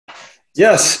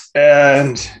Yes,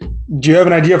 and do you have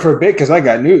an idea for a bit? Because I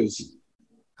got news.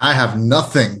 I have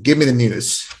nothing. Give me the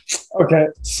news. Okay,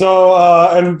 so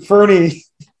and Fernie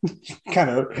kind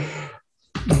of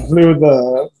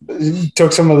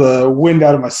took some of the wind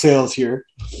out of my sails here.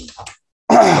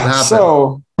 What happened?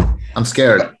 So I'm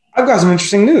scared. I've got some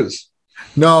interesting news.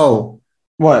 No.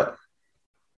 What?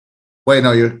 Wait,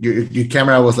 no, your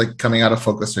camera was like coming out of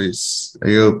focus. Are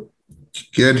you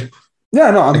good? Yeah,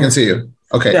 no, I'm I can here. see you.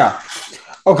 Okay. Yeah.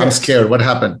 Okay. I'm scared. What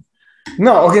happened?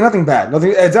 No, okay, nothing bad.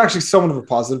 Nothing. It's actually somewhat of a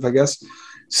positive, I guess.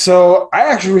 So I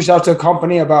actually reached out to a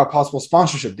company about a possible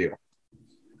sponsorship deal.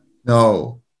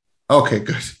 No. Okay,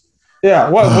 good. Yeah.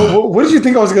 What did you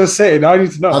think I was going to say? Now I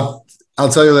need to know. I'll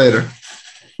tell you later.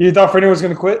 You thought Fernie was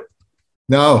going to quit?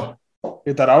 No.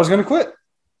 You thought I was going to quit?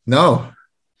 No.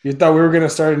 You thought we were going to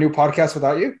start a new podcast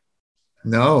without you?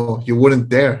 No, you wouldn't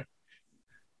dare.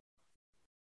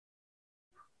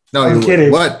 No, I'm you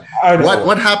kidding. What?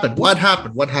 What happened? What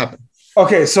happened? What happened?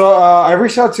 Okay, so I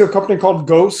reached out to a company called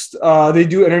Ghost. They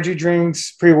do energy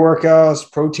drinks,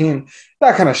 pre-workouts, protein,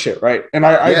 that kind of shit, right? And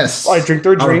I drink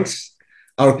their drinks.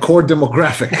 Our core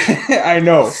demographic. I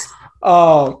know.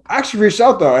 I actually reached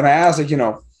out though, and I asked,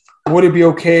 would it be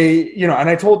okay? And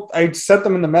I sent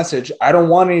them in the message, I don't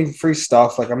want any free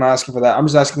stuff. Like, I'm not asking for that. I'm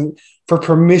just asking for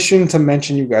permission to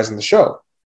mention you guys in the show.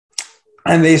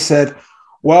 And they said,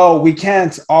 well, we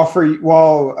can't offer you.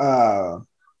 Well,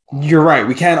 you're right.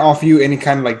 We can't offer you any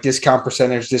kind of like discount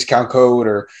percentage, discount code,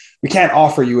 or we can't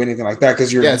offer you anything like that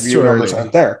because your numbers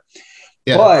aren't there.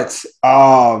 Yeah. But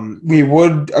we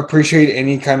would appreciate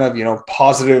any kind of,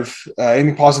 positive,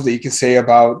 any positive that you can say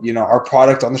about, our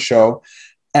product on the show.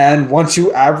 And once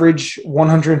you average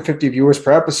 150 viewers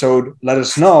per episode, let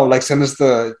us know, like send us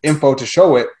the info to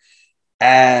show it.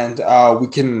 And we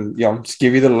can, just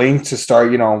give you the link to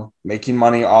start, making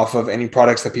money off of any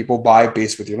products that people buy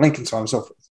based with your link and so on and so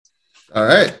forth. All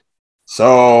right.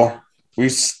 So we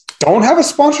don't have a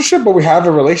sponsorship, but we have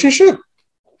a relationship.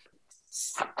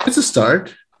 It's a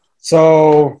start.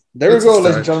 So there we go,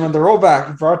 ladies and gentlemen. The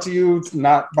rollback brought to you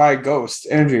not by Ghost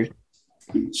Energy.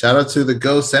 Shout out to the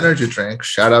Ghost Energy drink.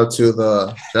 Shout out to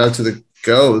the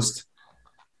Ghost.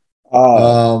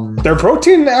 Their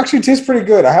protein actually tastes pretty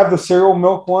good. I have the cereal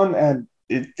milk one, and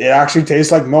it actually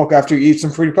tastes like milk after you eat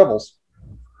some Fruity Pebbles.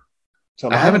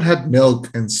 So I haven't had milk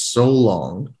in so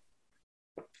long.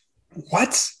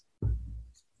 What?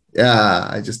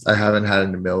 Yeah, I haven't had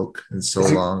any milk in so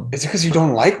long. Is it because you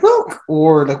don't like milk,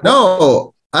 or like?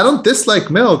 No, I don't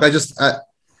dislike milk. I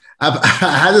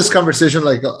had this conversation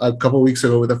like a couple of weeks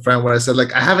ago with a friend where I said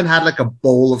like I haven't had like a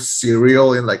bowl of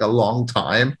cereal in like a long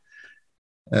time.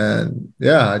 And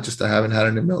yeah, I haven't had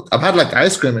any milk. I've had like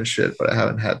ice cream and shit, but I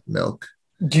haven't had milk.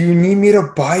 Do you need me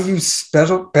to buy you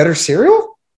better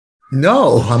cereal?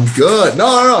 No, I'm good.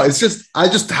 No. It's just, I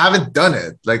just haven't done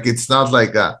it. Like, it's not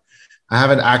like I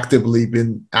haven't actively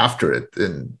been after it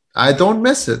and I don't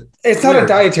miss it. It's not a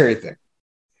dietary thing.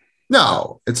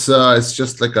 No, it's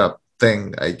just like a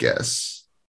thing, I guess.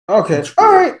 Okay.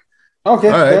 All right. Okay.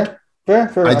 All right.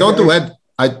 Fair. I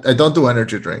don't do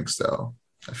energy drinks though.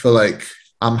 I feel like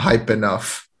I'm hype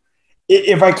enough.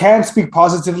 If I can speak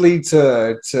positively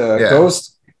to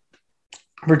Ghost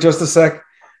for just a sec,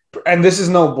 and this is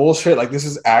no bullshit. Like this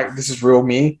is real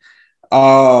me.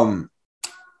 I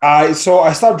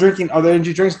stopped drinking other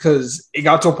energy drinks because it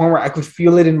got to a point where I could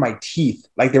feel it in my teeth,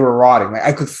 like they were rotting. Like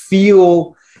I could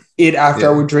feel it after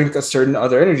I would drink a certain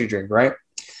other energy drink, right?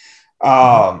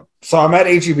 So I'm at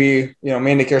HEB,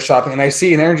 mainly care shopping, and I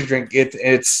see an energy drink.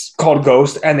 It's called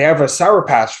Ghost, and they have a Sour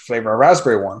Patch flavor, a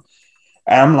raspberry one.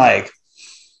 And I'm like,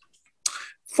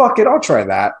 fuck it, I'll try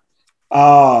that.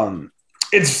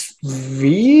 It's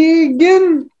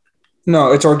vegan?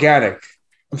 No, it's organic.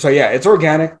 I'm sorry, yeah, it's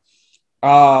organic.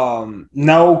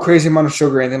 No crazy amount of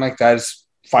sugar or anything like that. It's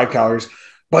 5 calories,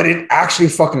 but it actually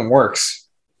fucking works.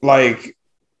 Like,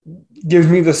 gives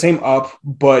me the same up,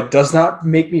 but does not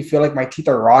make me feel like my teeth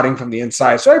are rotting from the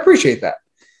inside. So I appreciate that.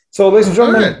 So, ladies and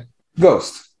gentlemen,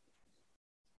 Ghost.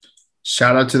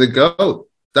 Shout out to the goat.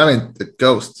 The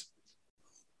Ghost.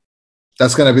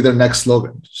 That's going to be their next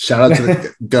slogan. Shout out to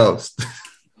the Ghost.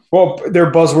 Well,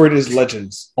 their buzzword is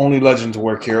legends. Only legends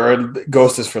work here. Or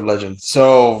Ghost is for legends.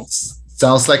 So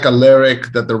sounds like a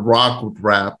lyric that The Rock would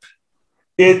rap.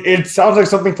 It sounds like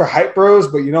something for hype bros,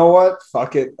 but you know what?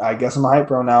 Fuck it. I guess I'm a hype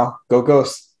bro now. Go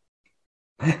Ghost.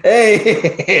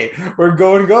 Hey, we're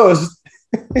going Ghost.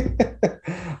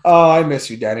 Oh, I miss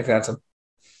you, Danny Phantom.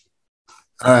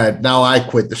 All right, now I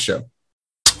quit the show.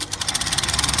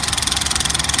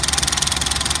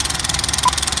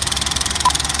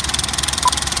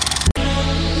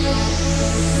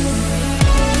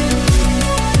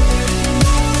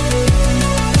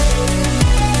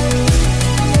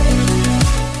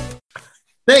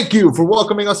 Thank you for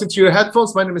welcoming us into your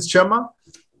headphones. My name is Chema.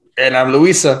 And I'm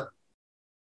Luisa.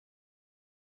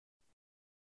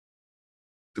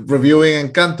 Reviewing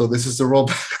Encanto. This is the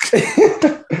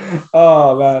rollback.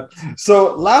 Oh, man.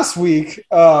 So last week,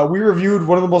 we reviewed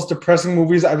one of the most depressing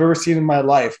movies I've ever seen in my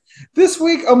life. This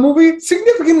week, a movie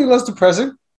significantly less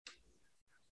depressing.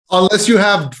 Unless you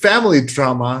have family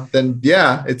trauma, then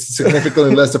yeah, it's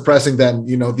significantly less depressing than,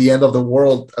 the end of the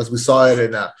world as we saw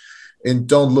it in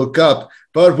Don't Look Up.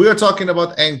 But we are talking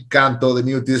about Encanto, the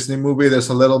new Disney movie. There's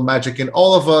a little magic in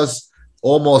all of us,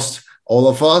 almost all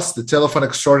of us, the tale of an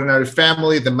extraordinary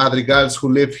family, the Madrigals who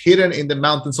live hidden in the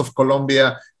mountains of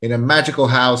Colombia, in a magical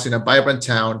house, in a vibrant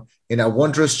town, in a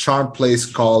wondrous charmed place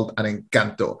called an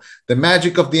Encanto. The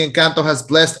magic of the Encanto has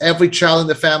blessed every child in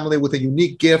the family with a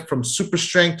unique gift, from super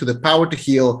strength to the power to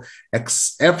heal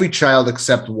every child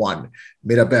except one,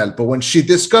 Mirabel. But when she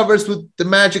discovers that the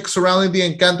magic surrounding the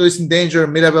Encanto is in danger,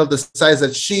 Mirabel decides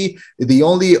that she, the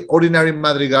only ordinary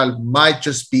Madrigal, might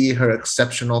just be her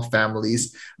exceptional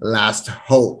family's last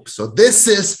hope. So this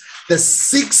is the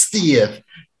 60th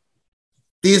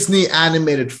Disney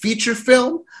animated feature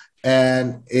film,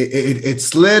 and it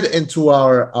slid into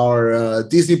our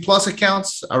Disney Plus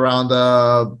accounts around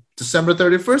December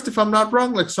 31st, if I'm not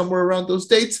wrong, like somewhere around those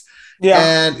dates. Yeah.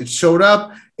 And it showed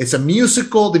up. It's a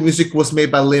musical. The music was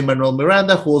made by Lin-Manuel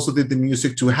Miranda, who also did the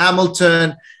music to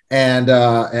Hamilton and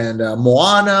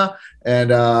Moana. And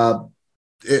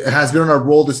it has been on a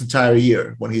roll this entire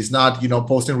year when he's not,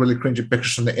 posting really cringy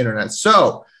pictures on the internet.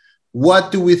 So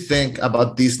what do we think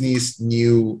about Disney's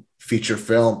new feature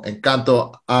film,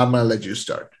 Encanto? I'm going to let you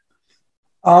start.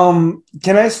 Can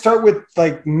I start with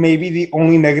like maybe the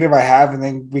only negative I have, and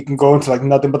then we can go into like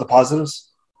nothing but the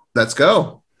positives? Let's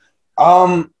go.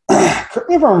 Correct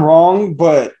me if I'm wrong,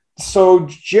 but so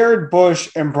Jared Bush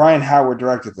and Brian Howard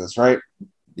directed this, right?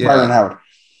 Yeah. Brian Howard.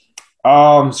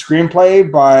 Screenplay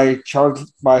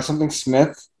by something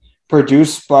Smith,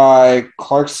 produced by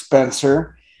Clark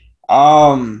Spencer.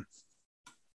 With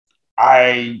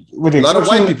the a lot of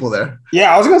white people there.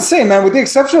 Yeah, I was gonna say, man, with the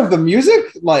exception of the music,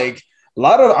 like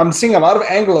I'm seeing a lot of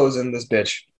Anglos in this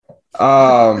bitch.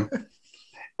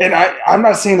 And I'm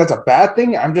not saying that's a bad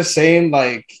thing. I'm just saying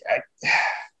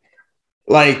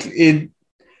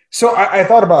So I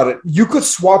thought about it. You could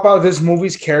swap out this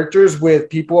movie's characters with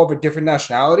people of a different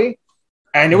nationality,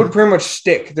 and it would pretty much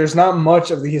stick. There's not much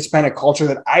of the Hispanic culture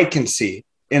that I can see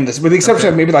in this, with the exception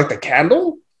of maybe like the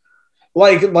candle,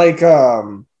 like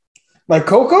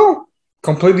Coco.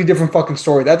 Completely different fucking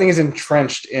story. That thing is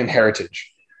entrenched in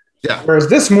heritage. Yeah. Whereas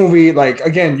this movie, like,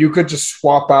 again, you could just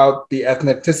swap out the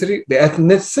ethnicities,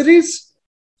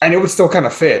 and it would still kind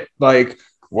of fit. Like,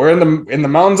 we're in the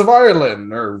mountains of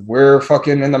Ireland, or we're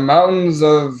fucking in the mountains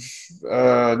of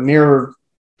near.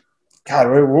 God,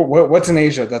 what's in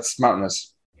Asia that's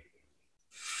mountainous?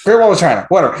 Great Wall of China.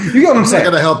 Whatever. You get what I'm saying.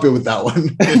 I'm not gonna help you with that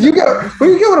one. you get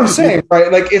what I'm saying,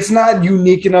 right? Like, it's not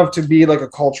unique enough to be like a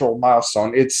cultural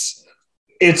milestone.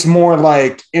 It's more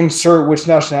like insert which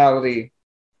nationality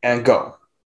and go.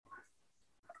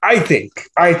 I think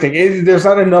there's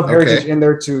not enough heritage in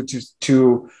there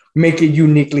to make it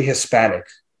uniquely Hispanic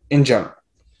in general.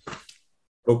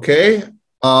 Okay.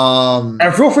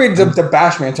 And feel free to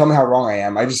bash me and tell me how wrong I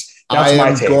am. That's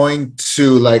my take. I'm going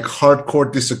to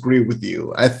hardcore disagree with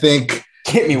you. I think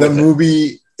the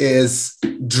movie is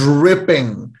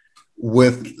dripping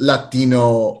with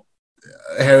Latino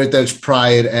heritage,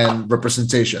 pride, and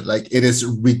representation. Like, it is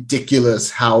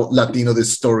ridiculous how Latino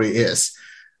this story is.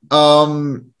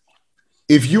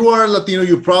 If you are Latino,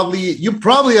 you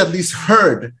probably at least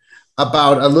heard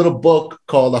about a little book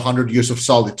called 100 Years of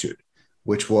Solitude,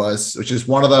 which is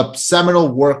one of the seminal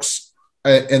works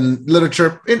in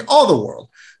literature in all the world.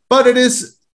 But it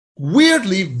is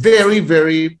weirdly very,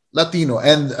 very Latino.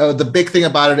 And the big thing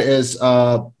about it is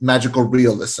magical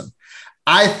realism.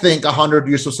 I think 100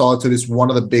 Years of Solitude is one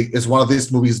of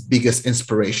this movie's biggest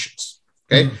inspirations.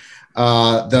 Okay.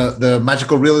 The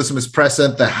magical realism is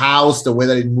present. The house, the way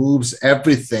that it moves,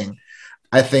 everything,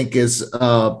 I think is,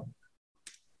 and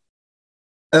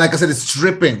like I said, it's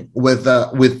dripping with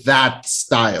that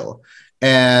style.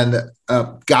 And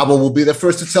Gabo will be the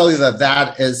first to tell you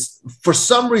that is, for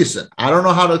some reason, I don't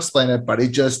know how to explain it, but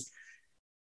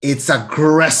it's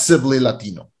aggressively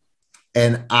Latino.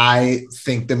 And I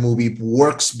think the movie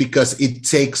works because it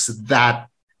takes that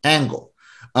angle.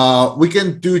 We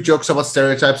can do jokes about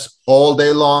stereotypes all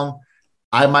day long.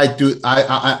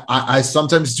 I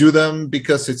sometimes do them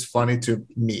because it's funny to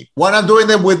me when I'm doing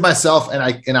them with myself,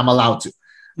 and I'm allowed to.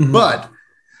 Mm-hmm. But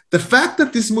the fact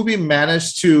that this movie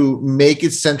managed to make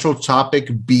its central topic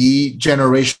be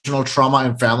generational trauma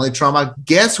and family trauma,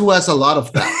 guess who has a lot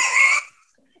of that?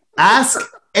 Ask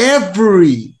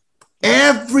every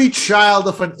child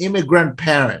of an immigrant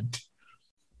parent,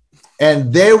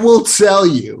 and they will tell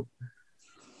you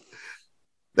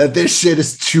that this shit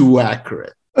is too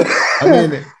accurate. I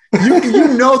mean, you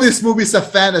know this movie's a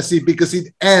fantasy because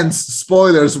it ends,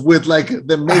 spoilers, with like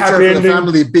the matriarch of the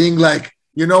family being like,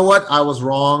 you know what? I was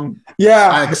wrong. Yeah.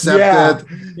 I accept it.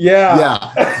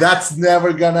 Yeah. That's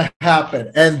never gonna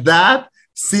happen. And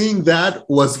seeing that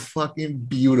was fucking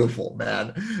beautiful,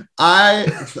 man. I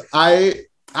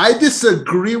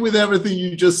disagree with everything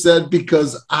you just said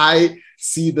because I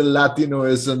see the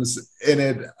Latinoisms in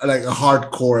it like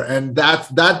hardcore, and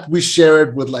that we share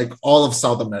it with like all of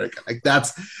South America. Like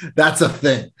that's a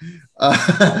thing.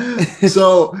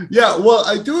 So yeah, well,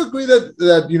 I do agree that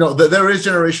that there is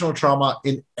generational trauma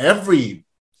in every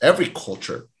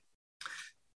culture.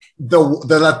 The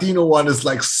Latino one is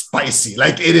like spicy,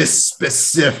 like it is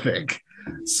specific.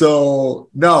 So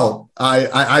no,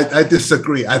 I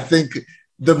disagree. I think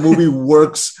the movie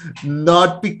works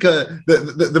not because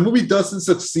the movie doesn't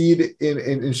succeed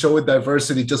in showing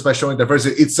diversity just by showing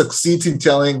diversity. It succeeds in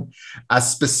telling a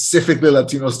specifically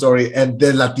Latino story and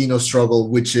the Latino struggle,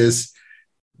 which is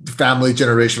family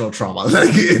generational trauma. Like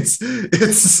it's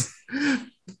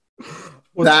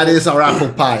that is our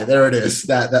apple pie. There it is.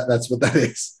 That's what that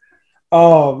is.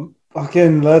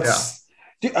 Again, let's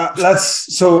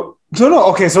so no.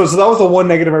 Okay, so that was the one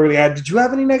negative I really had. Did you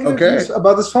have any negatives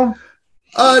about this film?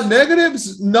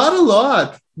 Negatives, not a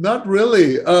lot, not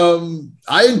really.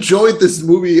 I enjoyed this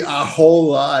movie a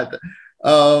whole lot.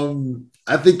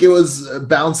 I think it was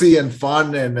bouncy and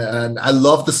fun, and I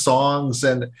love the songs,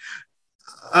 and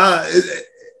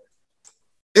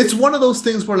it's one of those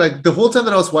things where like the whole time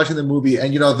that I was watching the movie,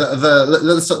 and we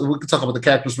can talk about the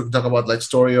characters, we can talk about like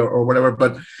story or whatever,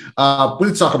 but we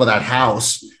can talk about that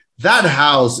house. That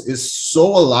house is so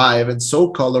alive and so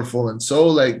colorful and so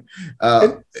like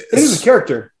it is a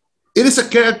character. It is a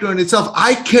character in itself.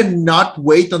 I cannot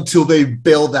wait until they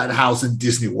build that house in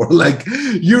Disney World. Like,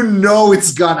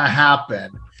 it's gonna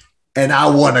happen, and I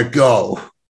want to go.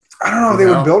 I don't know if they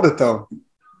would build it though.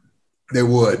 They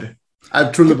would.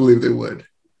 I truly believe they would.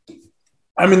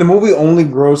 I mean, the movie only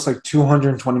grossed like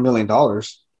 $220 million.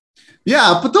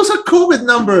 Yeah, but those are COVID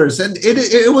numbers, and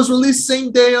it was released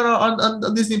same day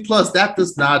on Disney Plus. That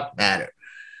does not matter.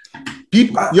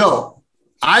 People,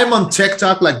 I'm on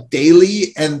TikTok like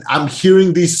daily, and I'm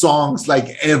hearing these songs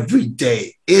like every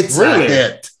day. It's a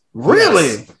hit.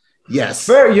 Really? Yes.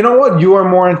 Fair. You know what? You are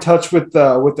more in touch with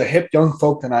the hip young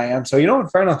folk than I am. So you know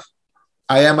what? Fair enough.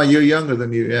 I am a year younger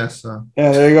than you. Yes.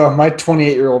 Yeah. There you go. My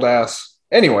 28-year-old ass.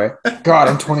 Anyway, God,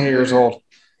 I'm 28 years old.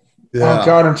 Yeah. Oh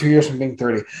God, I'm 2 years from being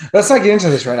 30. Let's not get into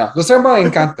this right now. Let's talk about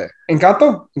Encanto.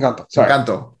 Encanto. Sorry.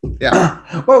 Encanto.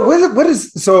 Yeah. Well, what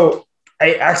is? So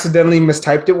I accidentally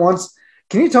mistyped it once.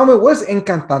 Can you tell me what does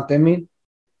encantante mean?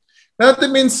 That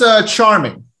means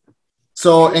charming.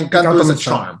 So Encanto is a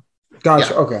charm.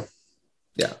 Gotcha. Yeah. Okay.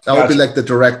 Yeah, that would be like the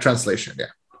direct translation.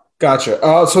 Yeah. Gotcha.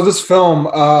 So this film,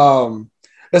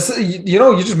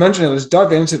 you just mentioned it. Let's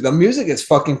dive into it. The music is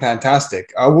fucking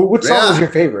fantastic. Which song was your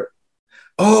favorite?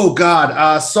 Oh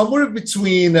God, somewhere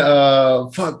between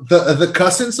the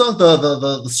cousin song,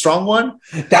 the strong one.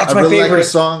 That's my favorite. Like her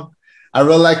song. I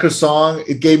really like her song.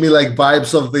 It gave me like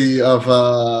vibes of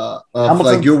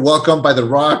like "You're Welcome" by The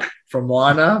Rock from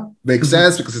Moana. Makes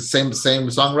sense because it's the same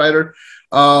songwriter.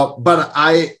 But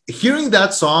hearing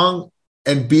that song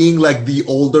and being like the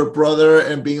older brother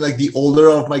and being like the older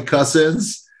of my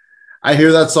cousins, I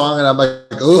hear that song and I'm like,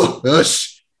 oh,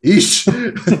 ush, ish.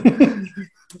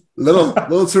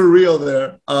 little too real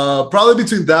there. Probably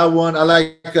between that one, I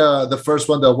like the first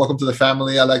one, the "Welcome to the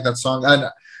Family." I like that song, and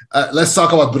let's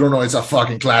talk about Bruno. It's a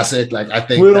fucking classic. Like I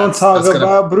think we don't talk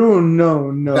about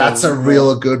Bruno. No, that's a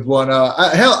real good one.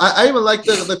 Hell, I even like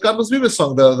the Carlos Vives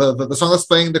song, the song that's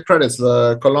playing the credits,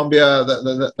 the Colombia.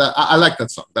 I like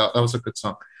that song. That was a good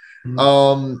song.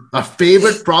 Mm-hmm. My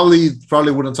favorite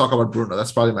probably wouldn't talk about Bruno.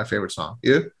 That's probably my favorite song.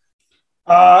 You?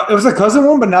 It was a cousin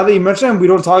one, but now that you mention it, we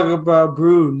don't talk about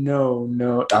Bruno.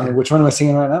 No. I mean, which one am I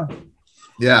singing right now?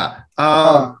 Yeah.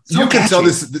 You can tell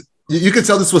this. You can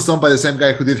tell this was done by the same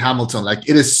guy who did Hamilton. Like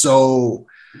it is so,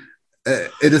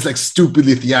 it is like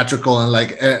stupidly theatrical and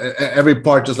like every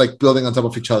part just like building on top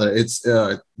of each other. It's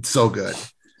so good.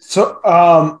 So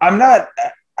I'm not.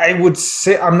 I would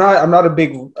say I'm not a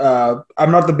big.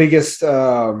 I'm not the biggest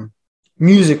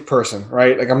music person,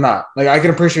 right? Like I'm not. Like I can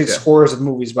appreciate scores of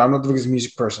movies, but I'm not the biggest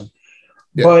music person.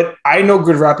 Yeah. But I know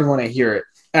good rapping when I hear it.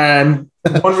 And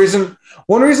one reason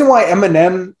why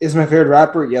Eminem is my favorite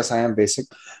rapper. Yes, I am basic.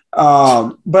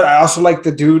 But I also like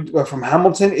the dude from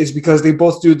Hamilton is because they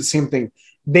both do the same thing.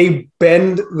 they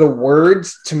bend the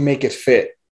words to make it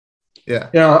fit. Yeah.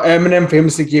 You know, Eminem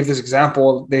famously gave this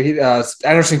example.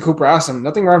 Anderson Cooper asked him,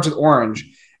 "Nothing rhymes with orange,"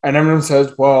 and Eminem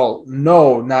says, "Well,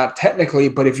 no, not technically,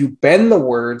 but if you bend the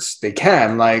words, they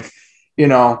can." Like, you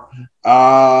know,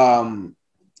 um,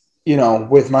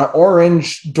 with my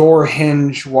orange door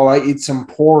hinge while I eat some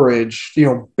porridge,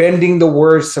 bending the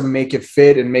words to make it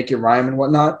fit and make it rhyme and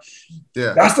whatnot.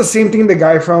 Yeah. That's the same thing the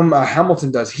guy from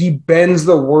Hamilton does. He bends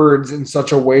the words in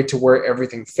such a way to where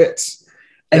everything fits.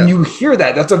 And Yeah. you hear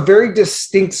that. That's a very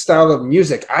distinct style of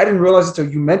music. I didn't realize it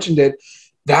until you mentioned it.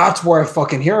 That's where I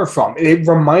fucking hear it from. It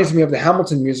reminds me of the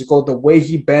Hamilton musical, the way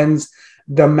he bends,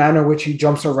 the manner in which he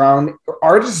jumps around.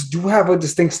 Artists do have a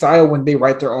distinct style when they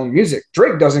write their own music.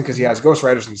 Drake doesn't because he has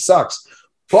ghostwriters and he sucks.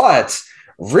 But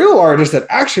real artists that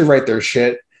actually write their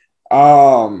shit,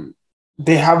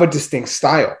 they have a distinct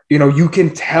style. You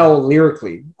can tell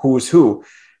lyrically who's who.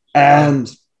 And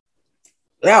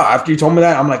yeah, after you told me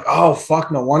that, I'm like, oh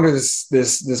fuck, no wonder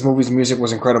this movie's music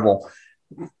was incredible.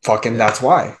 Fucking that's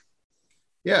why.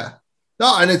 Yeah.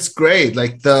 No, and it's great.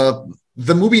 Like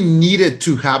the movie needed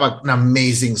to have an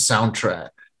amazing soundtrack.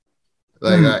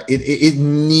 Like it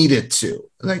needed to.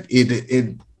 Like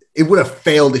it would have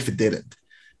failed if it didn't.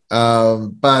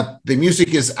 But the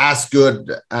music is as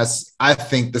good as I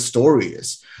think the story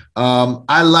is.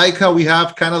 I like how we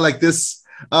have kind of like this.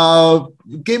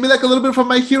 Gave me like a little bit from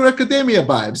My Hero Academia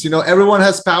vibes. Everyone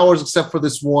has powers except for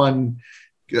this one,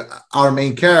 our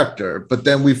main character. But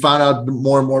then we found out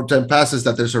more and more time passes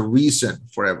that there's a reason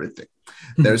for everything.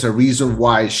 There's a reason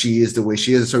why she is the way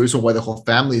she is. There's a reason why the whole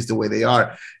family is the way they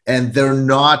are. And they're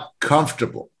not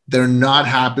comfortable. They're not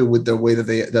happy with the way that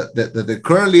they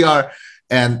currently are.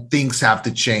 And things have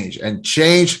to change. And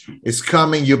change is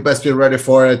coming. You best be ready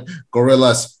for it.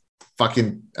 Gorillaz,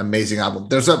 fucking amazing album.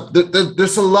 There's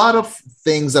a lot of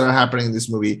things that are happening in this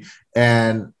movie.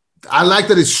 And I like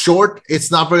that it's short.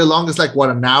 It's not very long. It's like,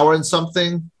 an hour and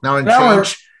something? An hour and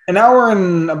change? An hour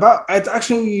and it's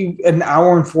actually an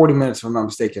hour and 40 minutes, if I'm not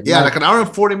mistaken. Yeah, like an hour and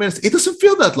 40 minutes. It doesn't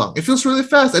feel that long. It feels really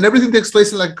fast. And everything takes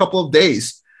place in like a couple of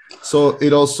days. So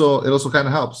it also kind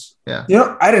of helps. Yeah.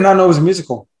 I did not know it was a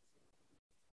musical.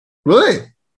 Really?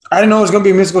 I didn't know it was going to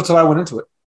be a musical until I went into it.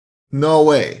 No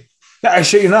way. Yeah, I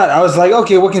shit you not. I was like,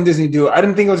 okay, what can Disney do? I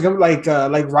didn't think it was going to be like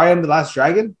Raya and the Last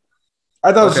Dragon.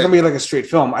 I thought it was going to be like a straight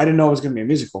film. I didn't know it was going to be a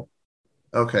musical.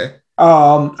 Okay.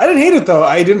 I didn't hate it though.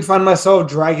 I didn't find myself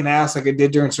dragging ass like I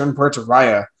did during certain parts of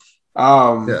Raya.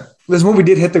 This movie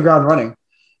did hit the ground running,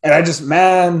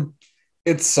 and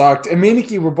it sucked. And me and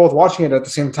Nikki were both watching it at the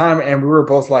same time, and we were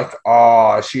both like,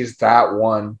 "Oh, she's that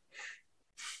one."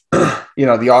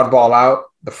 The oddball out,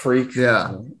 the freak.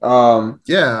 Yeah.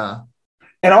 Yeah.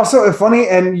 And also, it's funny,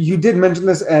 and you did mention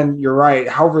this, and you're right,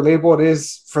 how relatable it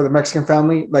is for the Mexican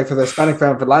family, like for the Hispanic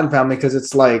family, for the Latin family, because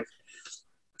it's like,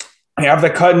 you have the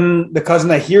cousin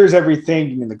that hears everything.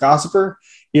 You mean the gossiper?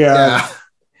 Yeah.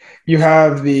 You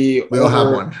have the we all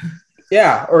have one.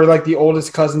 Yeah, or like the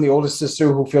oldest cousin, the oldest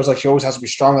sister who feels like she always has to be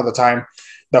strong all the time.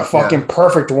 The fucking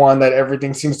perfect one that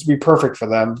everything seems to be perfect for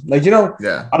them. Like, a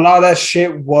lot of that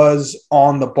shit was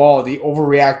on the ball. The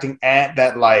overreacting aunt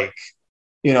that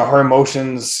her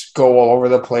emotions go all over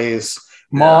the place.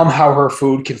 Mom, how her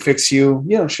food can fix you.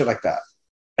 Shit like that.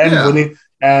 And really,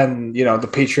 and the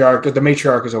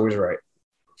matriarch is always right.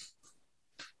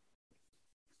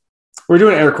 We're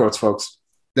doing air quotes, folks.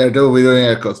 We're doing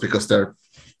air quotes because they're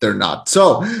not.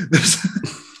 So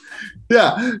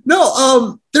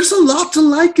there's a lot to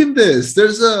like in this.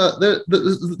 There's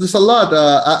a lot.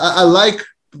 I like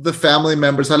the family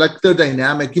members. I like their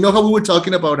dynamic. How we were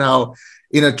talking about how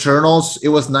in Eternals it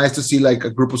was nice to see like a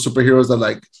group of superheroes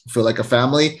that feel like a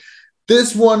family.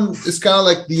 This one is kind of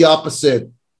like the opposite,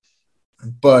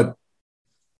 but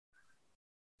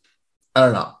I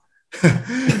don't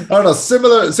know.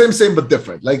 Similar, same but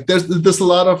different. Like there's a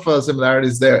lot of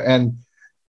similarities there, and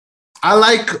I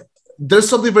like. There's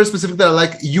something very specific that I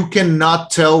like. You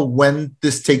cannot tell when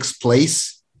this takes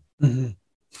place. Mm-hmm.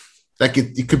 Like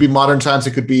it could be modern times.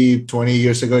 It could be 20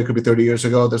 years ago. It could be 30 years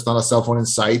ago. There's not a cell phone in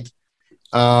sight.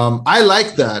 I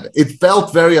like that. It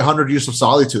felt very 100 Years of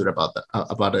Solitude about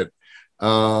it.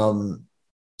 And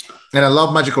I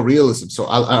love magical realism. So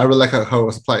I really like how it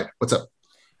was applied. What's up?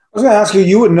 I was going to ask you,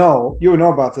 you would know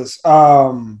about this.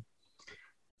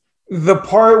 The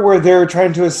part where they're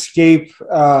trying to escape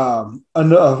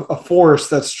a force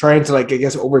that's trying to, I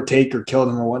guess, overtake or kill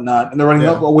them or whatnot, and they're running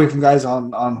away from guys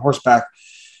on horseback.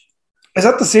 Is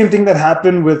that the same thing that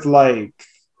happened with, in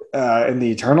the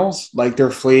Eternals? Like,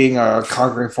 they're fleeing a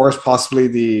conquering force, possibly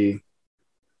the,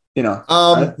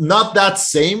 Not that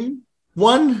same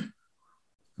one.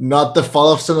 Not the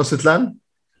Fall of Tenochtitlan.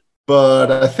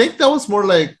 but I think that was more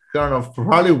like I don't know,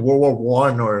 probably World War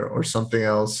One or something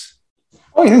else.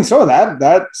 Oh, you think so?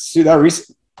 That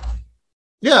recent.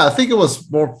 Yeah, I think it was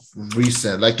more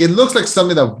recent. Like it looks like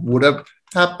something that would have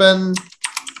happened,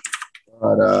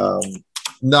 but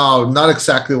no, not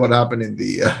exactly what happened in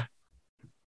the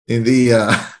in the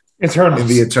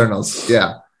Eternals. Eternals.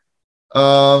 Yeah.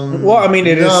 Well, I mean,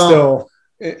 No.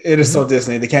 it is still Mhm.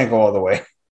 Disney. They can't go all the way.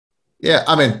 Yeah,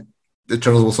 I mean, the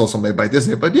Eternals was also made by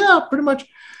Disney, but yeah, pretty much.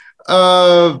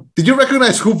 Did you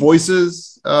recognize who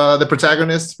voices the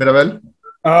protagonist, Mirabel?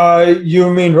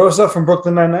 You mean Rosa from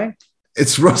Brooklyn Nine-Nine?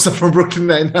 It's Rosa from Brooklyn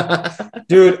Nine-Nine.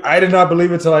 Dude, I did not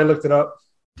believe it till I looked it up.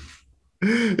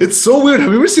 It's so weird.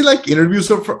 Have you ever seen like interviews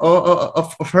of her?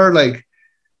 Like,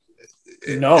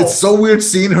 it's No, so weird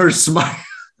seeing her smile.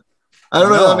 I don't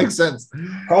know if that no. makes sense.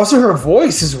 Also, her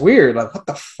voice is weird. Like, what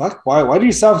the fuck? Why do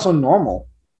you sound so normal?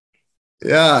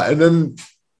 Yeah, and then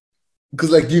because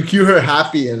like you hear her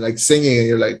happy and like singing, and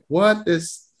you're like, what,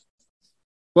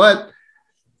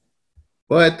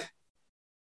 what?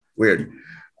 Weird.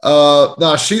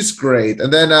 No, she's great.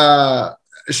 And then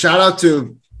shout out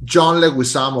to John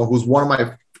Leguizamo, who's one of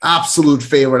my absolute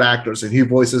favorite actors, and he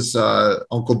voices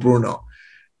Uncle Bruno.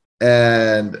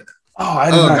 And Oh,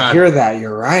 I did oh not god, hear that.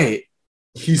 You're right.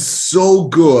 he's so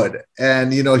good.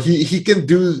 And you know, he can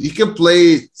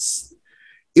play.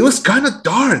 It was kind of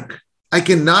dark. I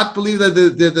cannot believe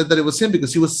that it was him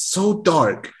because he was so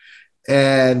dark.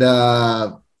 And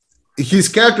his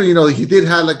character, you know, he did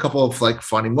have like a couple of like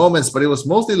funny moments, but it was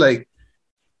mostly like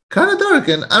kind of dark.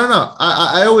 And I don't know.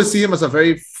 I always see him as a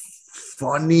very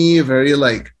funny, very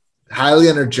like highly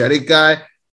energetic guy.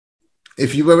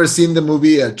 If you've ever seen the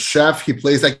movie Chef, he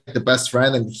plays like the best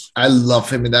friend, and I love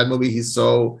him in that movie. He's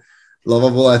so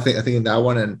lovable. I think in that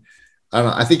one, and I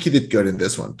don't know. I think he did good in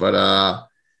this one, but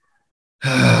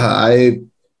I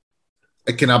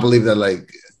cannot believe that like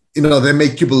you know they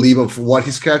make you believe of what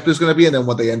his character is going to be, and then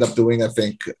what they end up doing. I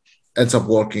think ends up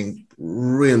working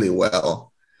really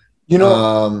well. You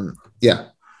know, Yeah.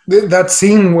 that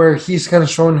scene where he's kind of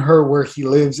showing her where he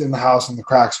lives in the house and the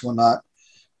cracks and whatnot.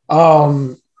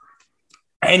 Um,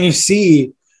 and you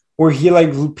see where he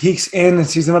like peeks in and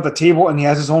sees him at the table, and he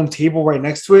has his own table right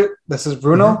next to it that says Mhm.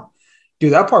 Bruno.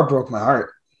 Dude, that part broke my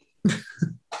heart.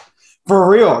 For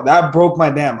real, that broke my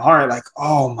damn heart. Like,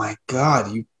 oh my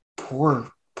god, you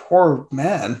poor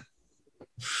man.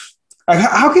 Like,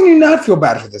 how can you not feel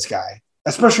bad for this guy,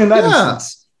 especially in that Yeah.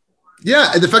 instance?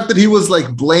 Yeah, and the fact that he was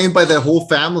like blamed by the whole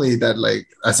family that like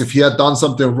as if he had done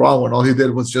something wrong when all he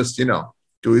did was just you know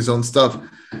do his own stuff.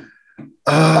 Oh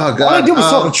All I God, did was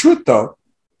tell the truth, though.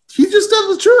 he just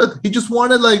told the truth. He just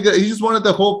wanted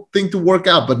the whole thing to work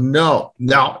out, but no,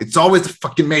 it's always the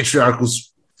fucking matriarch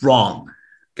who's wrong.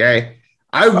 Okay,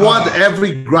 I want Uh,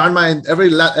 every grandma and every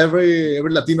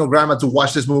Latino grandma to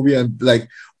watch this movie and like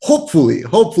hopefully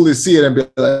see it and be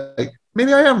like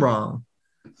maybe I am wrong.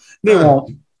 they Uh,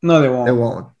 won't. No, they they won't.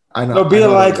 won't. They'll I be know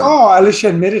they like, won't. "Oh, at least she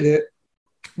admitted it,"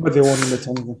 but they won't admit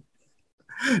anything.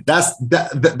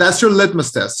 That's your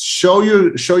litmus test. Show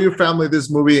your family this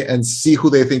movie and see who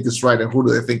they think is right and who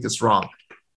do they think is wrong,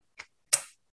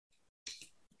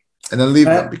 and then leave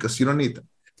them And, because you don't need them.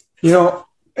 you know,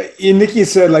 Nikki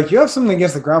said, "Like, you have something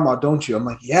against the grandma, don't you?" I'm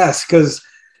like, "Yes," because,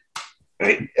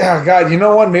 oh God, you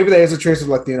know what? Maybe that is a trace of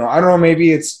Latino. I don't know.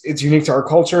 Maybe it's unique to our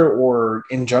culture or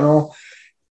in general.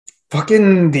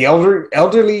 Fucking the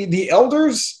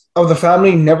elders of the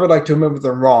family never like to admit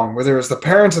they're wrong, whether it's the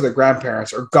parents or the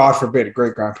grandparents, or God forbid,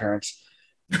 great grandparents.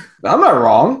 I'm not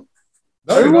wrong.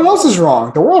 No, you're Everyone not. else is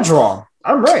wrong. The world's wrong.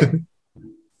 I'm right.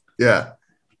 Yeah,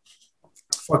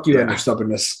 Fuck you and your yeah,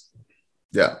 stubbornness.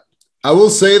 yeah. I will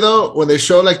say though, when they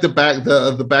show like the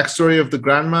backstory of the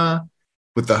grandma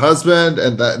with the husband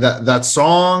and that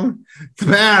song,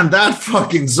 man, that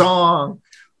fucking song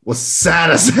was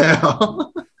sad as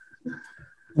hell.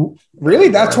 Really?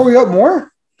 Oh That man. tore you up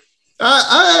more?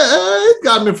 It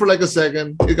got me for like a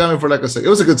second. It got me for like a second. It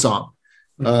was a good song.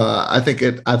 I think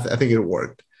it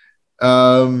worked.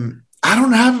 I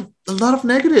don't have a lot of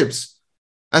negatives.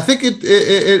 I think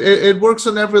it works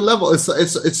on every level.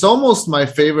 It's almost my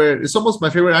favorite. It's almost my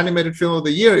favorite animated film of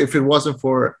the year. If it wasn't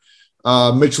for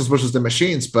Mitchell's versus the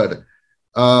Machines, but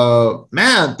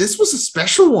man, this was a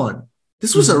special one.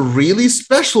 This was a really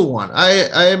special one.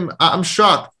 I'm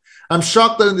shocked. I'm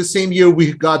shocked that in the same year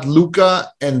we got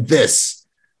Luca and this,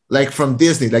 like from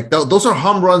Disney. Like those are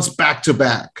home runs back to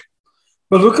back.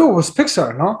 But Luca was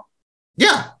Pixar, no?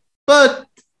 Yeah, but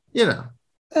you know,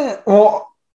 Well,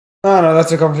 I don't know.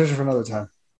 That's a conversation for another time.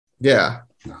 yeah.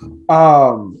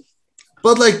 Um,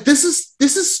 But like this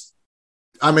is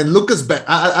I mean Lucas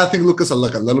I think Lucas are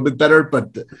like a little bit better,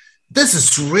 but this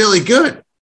is really good.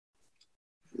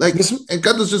 Like,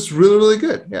 Encanto's just really, really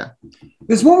good. Yeah.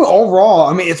 This movie overall,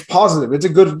 I mean, it's positive. It's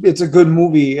a good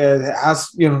movie. It has,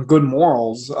 good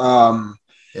morals.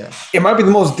 Yeah. It might be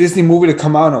the most Disney movie to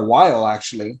come out in a while,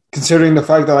 actually, considering the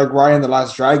fact that like Raya and the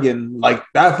Last Dragon, like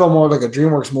that felt more like a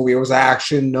DreamWorks movie. It was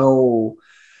action, no,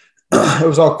 it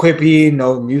was all quippy,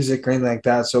 no music or anything like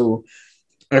that. So,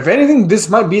 if anything, this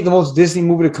might be the most Disney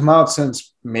movie to come out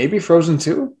since maybe Frozen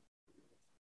 2.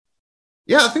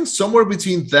 Yeah, I think somewhere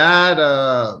between that.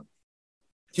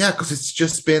 Yeah, because it's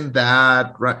just been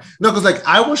that, right? No, because like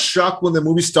I was shocked when the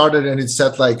movie started and it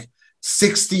said like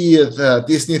 60th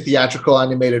Disney theatrical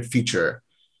animated feature.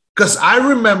 Because I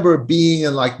remember being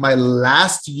in like my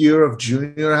last year of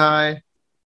junior high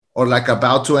or like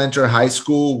about to enter high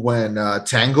school when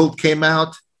Tangled came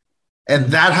out. And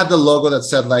that had the logo that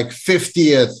said like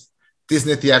 50th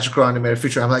Disney theatrical animated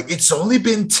feature. I'm like, it's only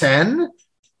been 10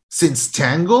 since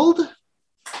Tangled?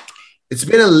 It's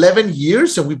been 11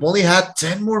 years and we've only had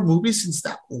 10 more movies since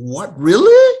that. What,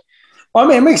 really? Well, I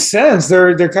mean, it makes sense.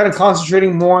 They're kind of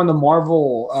concentrating more on the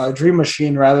Marvel Dream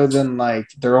Machine rather than like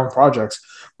their own projects.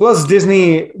 Plus,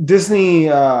 Disney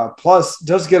Plus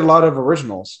does get a lot of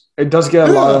originals. It does get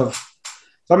a lot of.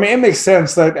 So, I mean, it makes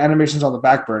sense that animation's on the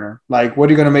back burner. Like, what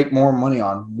are you going to make more money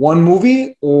on? One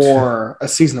movie or a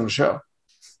season of a show?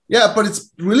 Yeah, but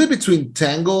it's really between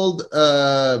Tangled.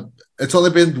 It's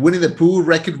only been Winnie the Pooh,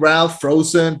 Wreck-It Ralph,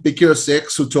 Frozen, Big Hero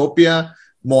 6, Zootopia,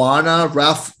 Moana,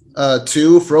 Ralph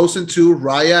 2, Frozen 2,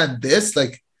 Raya, and this.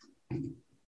 Like,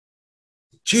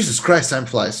 Jesus Christ, time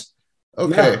flies.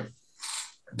 Okay.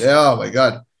 Yeah, oh, my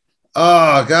God.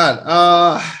 Oh, God.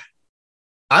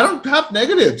 I don't have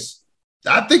negatives.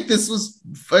 I think this was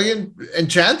fucking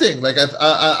enchanting. Like, I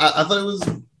thought it was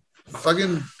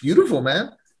fucking beautiful, man.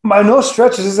 By no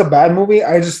stretch is this a bad movie.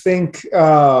 I just think,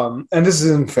 and this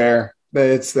isn't fair,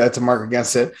 but that's a mark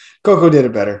against it. Coco did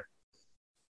it better.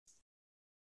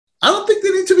 I don't think they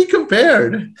need to be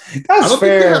compared. That's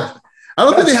fair. I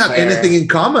don't think they have anything in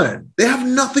common. They have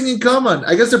nothing in common.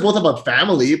 I guess they're both about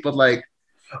family, but like,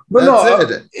 but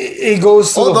it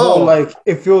goes to the whole, like,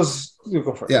 it feels. You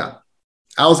go for it. Yeah,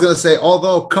 I was gonna say,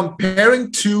 although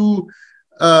comparing to,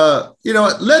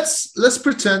 let's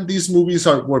pretend these movies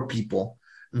were people.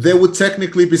 They would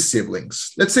technically be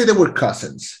siblings. Let's say they were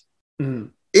cousins.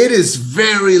 Mm. It is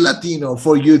very Latino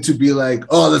for you to be like,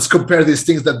 oh, let's compare these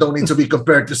things that don't need to be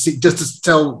compared to see, just to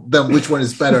tell them which one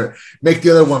is better, make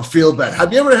the other one feel bad.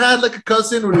 Have you ever had like a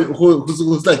cousin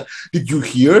who's like, did you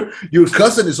hear? Your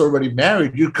cousin is already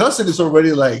married. Your cousin is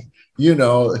already like,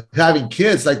 having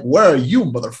kids. Like, where are you,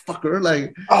 motherfucker?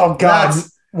 Like, oh God,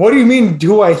 what do you mean?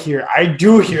 Do I hear? I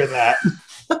do hear that.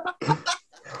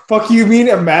 Fuck you mean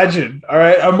imagine? All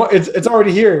right, it's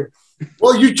already here.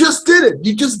 Well, you just did it.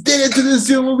 You just did it to these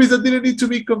two movies that didn't need to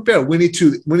be compared. We need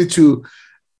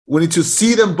to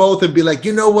see them both and be like,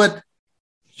 you know what?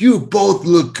 You both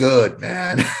look good,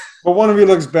 man. But one of you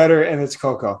looks better, and it's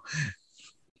Coco.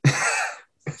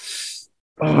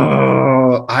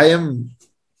 I am.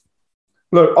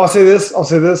 Look, I'll say this.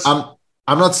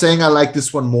 I'm not saying I like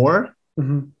this one more,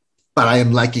 but I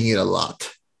am liking it a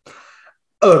lot.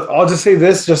 Look, I'll just say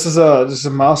this, just as a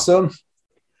milestone.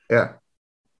 Yeah.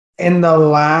 In the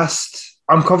last,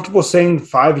 I'm comfortable saying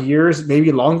 5 years,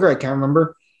 maybe longer. I can't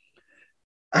remember.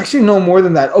 Actually, no more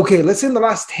than that. Okay, let's say in the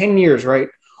last 10 years, right?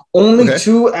 Only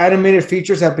 2 animated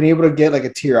features have been able to get like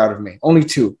a tear out of me. Only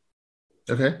 2.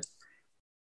 Okay.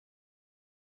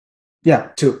 Yeah,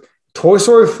 2. Toy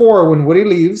Story 4 when Woody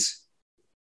leaves,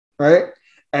 right?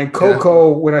 And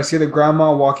Coco when I see the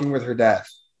grandma walking with her dad.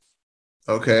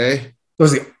 Okay.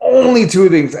 Those are the only 2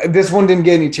 things. This one didn't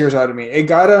get any tears out of me. It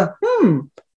got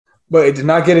but it did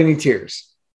not get any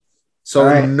tears.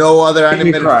 So no other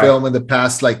animated film in the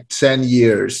past like 10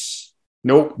 years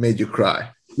made you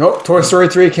cry? Nope. Toy Story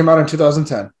 3 came out in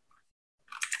 2010.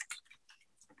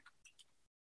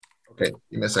 Okay,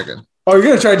 give me a second. Oh, you're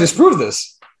going to try to disprove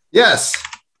this? Yes.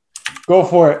 Go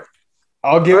for it.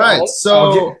 I'll give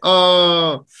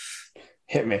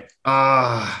hit me.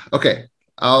 Okay.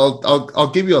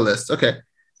 I'll give you a list. Okay.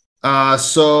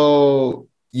 So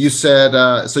you said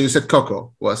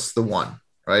Coco was the one,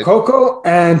 right? Coco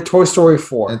and Toy Story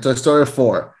 4. And Toy Story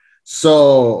 4.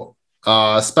 So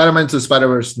Spider-Man to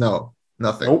Spider-Verse, no.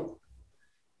 Nothing. Nope.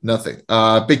 Nothing.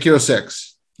 Big Hero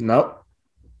 6. Nope.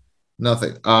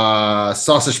 Nothing.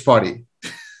 Sausage Party.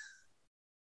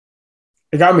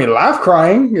 It got me laugh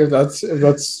crying, if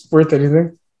that's worth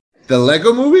anything. The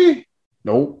Lego Movie?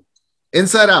 Nope.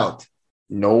 Inside Out?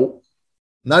 Nope.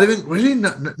 Not even really.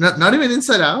 Not even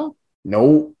Inside Out.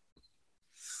 Nope.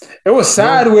 It was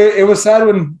sad. It was sad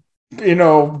when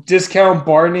discount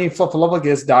Barney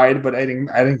Fluffaluffagus died, but I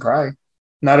didn't cry.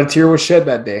 Not a tear was shed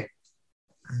that day.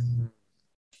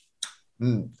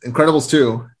 Incredibles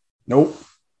 2. Nope.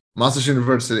 Monsters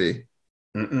University.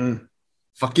 Mm-mm.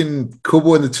 Fucking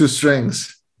Kubo and the Two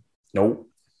Strings. Nope.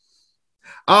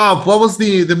 What was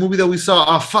the movie that we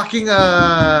saw?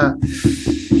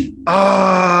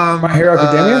 My Hero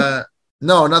Academia?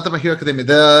 No, not the My Hero Academia.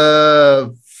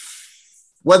 The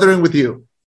Weathering with You.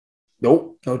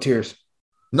 Nope. No tears.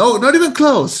 No, not even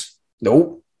close.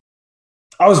 Nope.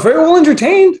 I was very well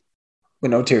entertained,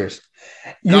 but no tears.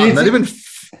 God, not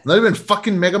even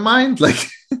fucking Megamind? Like,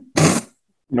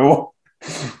 no.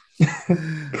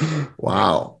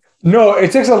 Wow. No,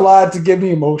 it takes a lot to get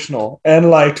me emotional. And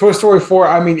like Toy Story 4,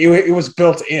 I mean, it was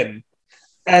built in.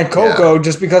 And Coco,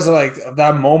 just because of like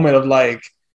that moment of like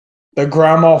the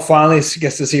grandma finally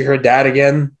gets to see her dad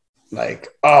again. Like,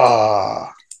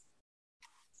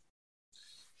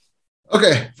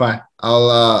 Okay, fine.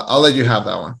 I'll let you have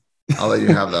that one.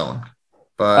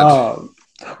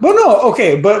 But no,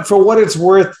 okay. But for what it's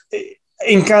worth,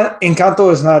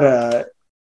 Encanto is not a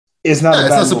it's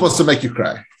not supposed to make you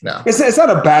cry. No, it's not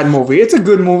a bad movie. It's a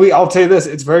good movie. I'll tell you this: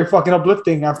 it's very fucking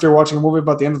uplifting after watching a movie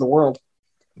about the end of the world.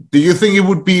 Do you think it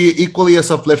would be equally as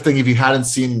uplifting if you hadn't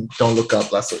seen Don't Look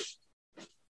Up last week?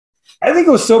 I think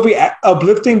it would still be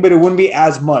uplifting, but it wouldn't be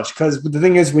as much because the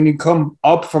thing is, when you come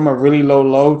up from a really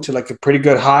low to like a pretty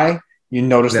good high, you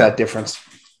notice that difference.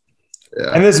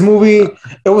 Yeah. And this movie,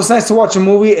 it was nice to watch a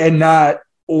movie and not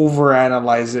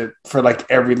overanalyze it for like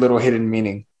every little hidden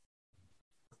meaning.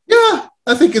 Yeah,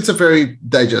 I think it's a very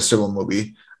digestible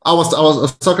movie. I was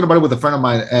talking about it with a friend of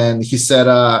mine, and he said,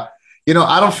 I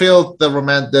don't feel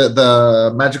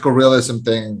the magical realism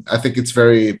thing. I think it's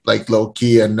very like low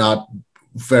key and not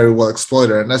very well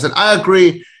exploited. And I said, I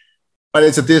agree, but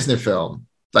it's a Disney film.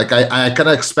 Like I kind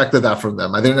of expected that from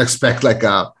them. I didn't expect like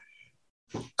a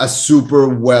super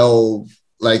well,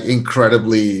 like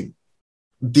incredibly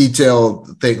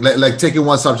detailed thing, like taking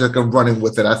one subject and running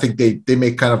with it. I think they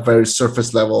make kind of very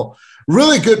surface level,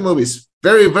 really good movies,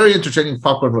 very, very entertaining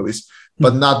popcorn movies,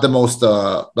 but not the most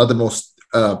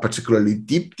particularly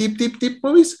deep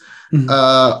movies,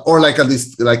 or like at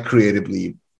least like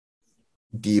creatively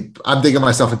deep. I'm digging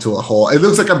myself into a hole. It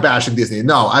looks like I'm bashing Disney.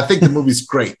 No, I think the movie's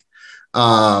great.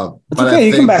 But okay,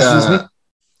 you can bash Disney.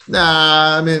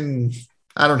 Nah, I mean,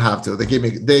 I don't have to. They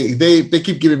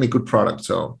keep giving me good product,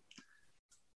 so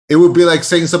it would be like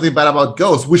saying something bad about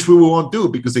Ghost, which we won't do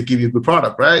because they give you a good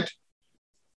product, right?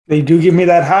 They do give me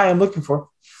that high I'm looking for.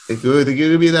 They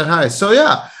give me that high. So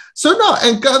yeah. So no,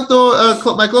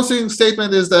 Encanto, my closing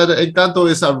statement is that Encanto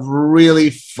is a really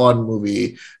fun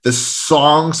movie. The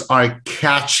songs are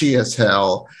catchy as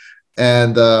hell.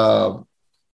 And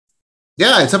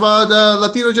it's about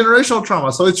Latino generational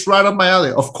trauma. So it's right up my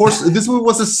alley. Of course, this movie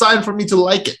was a sign for me to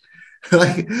like it.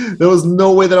 Like there was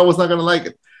no way that I was not going to like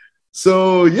it.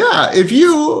 So yeah, if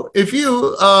you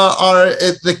are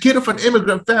the kid of an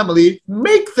immigrant family,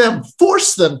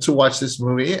 force them to watch this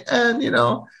movie and,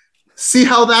 see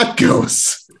how that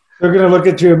goes. They're going to look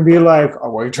at you and be like,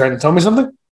 oh, are you trying to tell me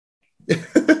something?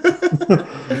 That's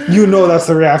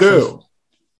the reaction.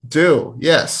 Do.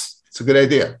 Yes. It's a good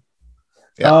idea.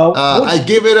 Yeah. I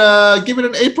give it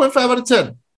an 8.5 out of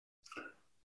 10.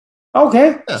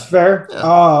 Okay. That's fair. Yeah.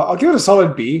 I'll give it a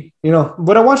solid B,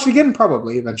 but I watch it again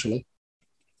probably eventually.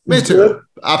 Me too.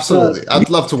 Absolutely. I'd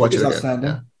love to watch it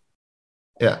again.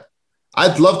 Yeah.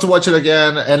 I'd love to watch it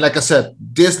again. And like I said,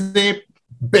 Disney,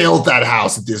 build that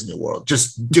house at Disney World.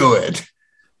 Just do it.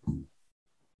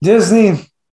 Disney,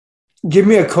 give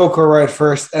me a Coco ride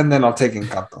first, and then I'll take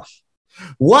Encanto.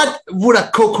 What would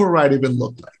a Coco ride even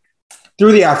look like?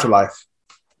 Through the afterlife.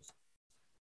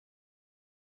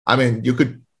 I mean, you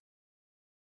could.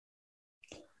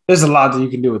 There's a lot that you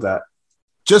can do with that.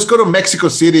 Just go to Mexico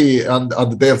City on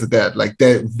the Day of the Dead. Like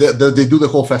they do the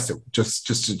whole festival.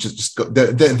 Just go.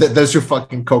 There's your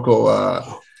fucking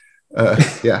Coco.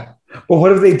 Yeah. Well,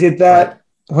 what if they did that? Right.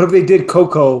 What if they did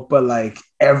Coco, but like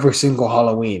every single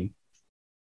Halloween?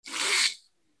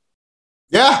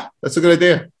 Yeah, that's a good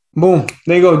idea. Boom.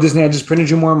 There you go, Disney. I just printed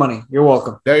you more money. You're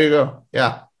welcome. There you go.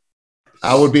 Yeah.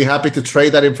 I would be happy to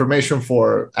trade that information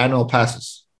for annual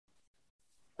passes.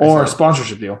 Or a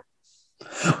sponsorship deal.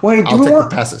 Wait, I'll take the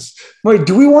passes. Wait,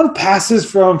 do we want passes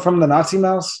from the Nazi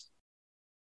Mouse?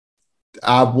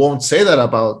 I won't say that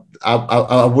about.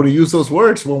 I would use those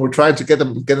words when we're trying to get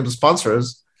them to sponsor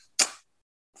us.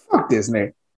 Fuck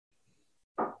Disney.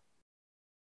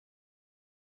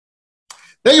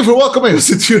 Thank you for welcoming us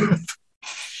into Europe.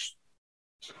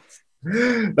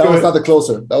 That was not the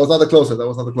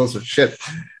closer. Shit.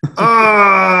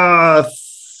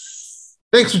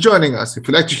 Thanks for joining us. If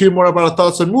you'd like to hear more about our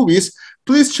thoughts on movies,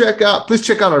 please check out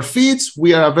our feeds.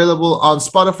 We are available on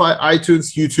Spotify,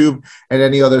 iTunes, YouTube, and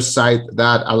any other site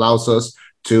that allows us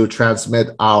to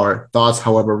transmit our thoughts,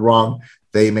 however wrong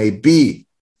they may be.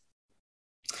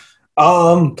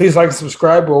 Please like and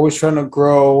subscribe. We're always trying to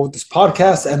grow this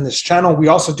podcast and this channel. We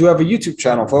also do have a YouTube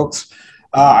channel, folks.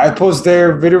 I post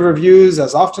their video reviews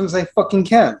as often as I fucking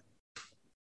can.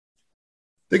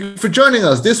 Thank you for joining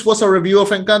us. This was a review of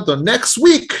Encanto. Next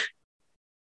week,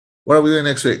 what are we doing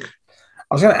next week?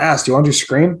 I was going to ask, do you want to do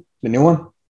Scream, the new one?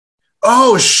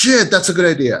 Oh, shit. That's a good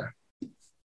idea.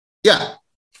 Yeah.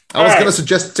 I was going to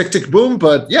suggest Tick, Tick, Boom,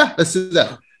 but yeah, let's do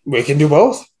that. We can do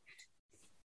both.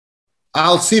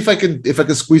 I'll see if I can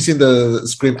squeeze in the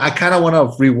Scream. I kind of want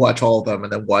to rewatch all of them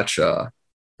and then watch the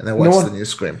new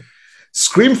Scream.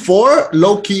 Scream 4,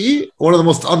 low-key, one of the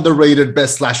most underrated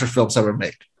best slasher films ever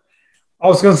made. I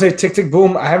was going to say Tick, Tick,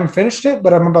 Boom. I haven't finished it,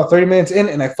 but I'm about 30 minutes in,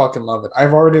 and I fucking love it.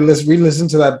 I've already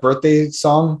re-listened to that birthday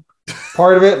song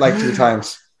part of it like 3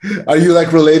 times. Are you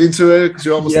like relating to it? Because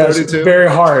you're almost 32? Very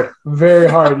hard. Very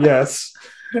hard, yes.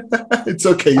 It's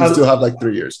okay. You still have like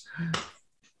 3 years.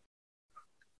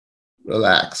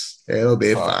 Relax. It'll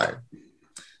be fine.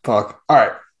 Fuck. All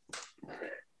right.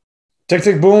 Tick,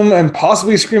 Tick, Boom, and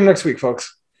possibly Scream next week,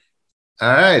 folks.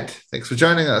 All right. Thanks for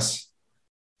joining us.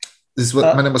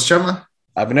 My name was Chema.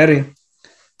 I've been Eddie.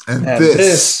 And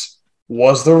this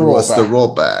was the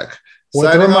rollback.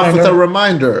 Signing off with a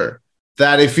reminder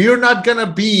that if you're not going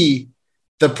to be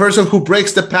the person who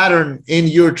breaks the pattern in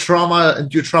your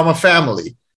trauma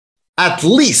family, at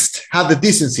least have the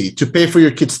decency to pay for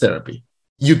your kids' therapy.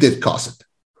 You did cause it.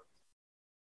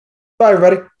 Bye,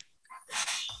 everybody.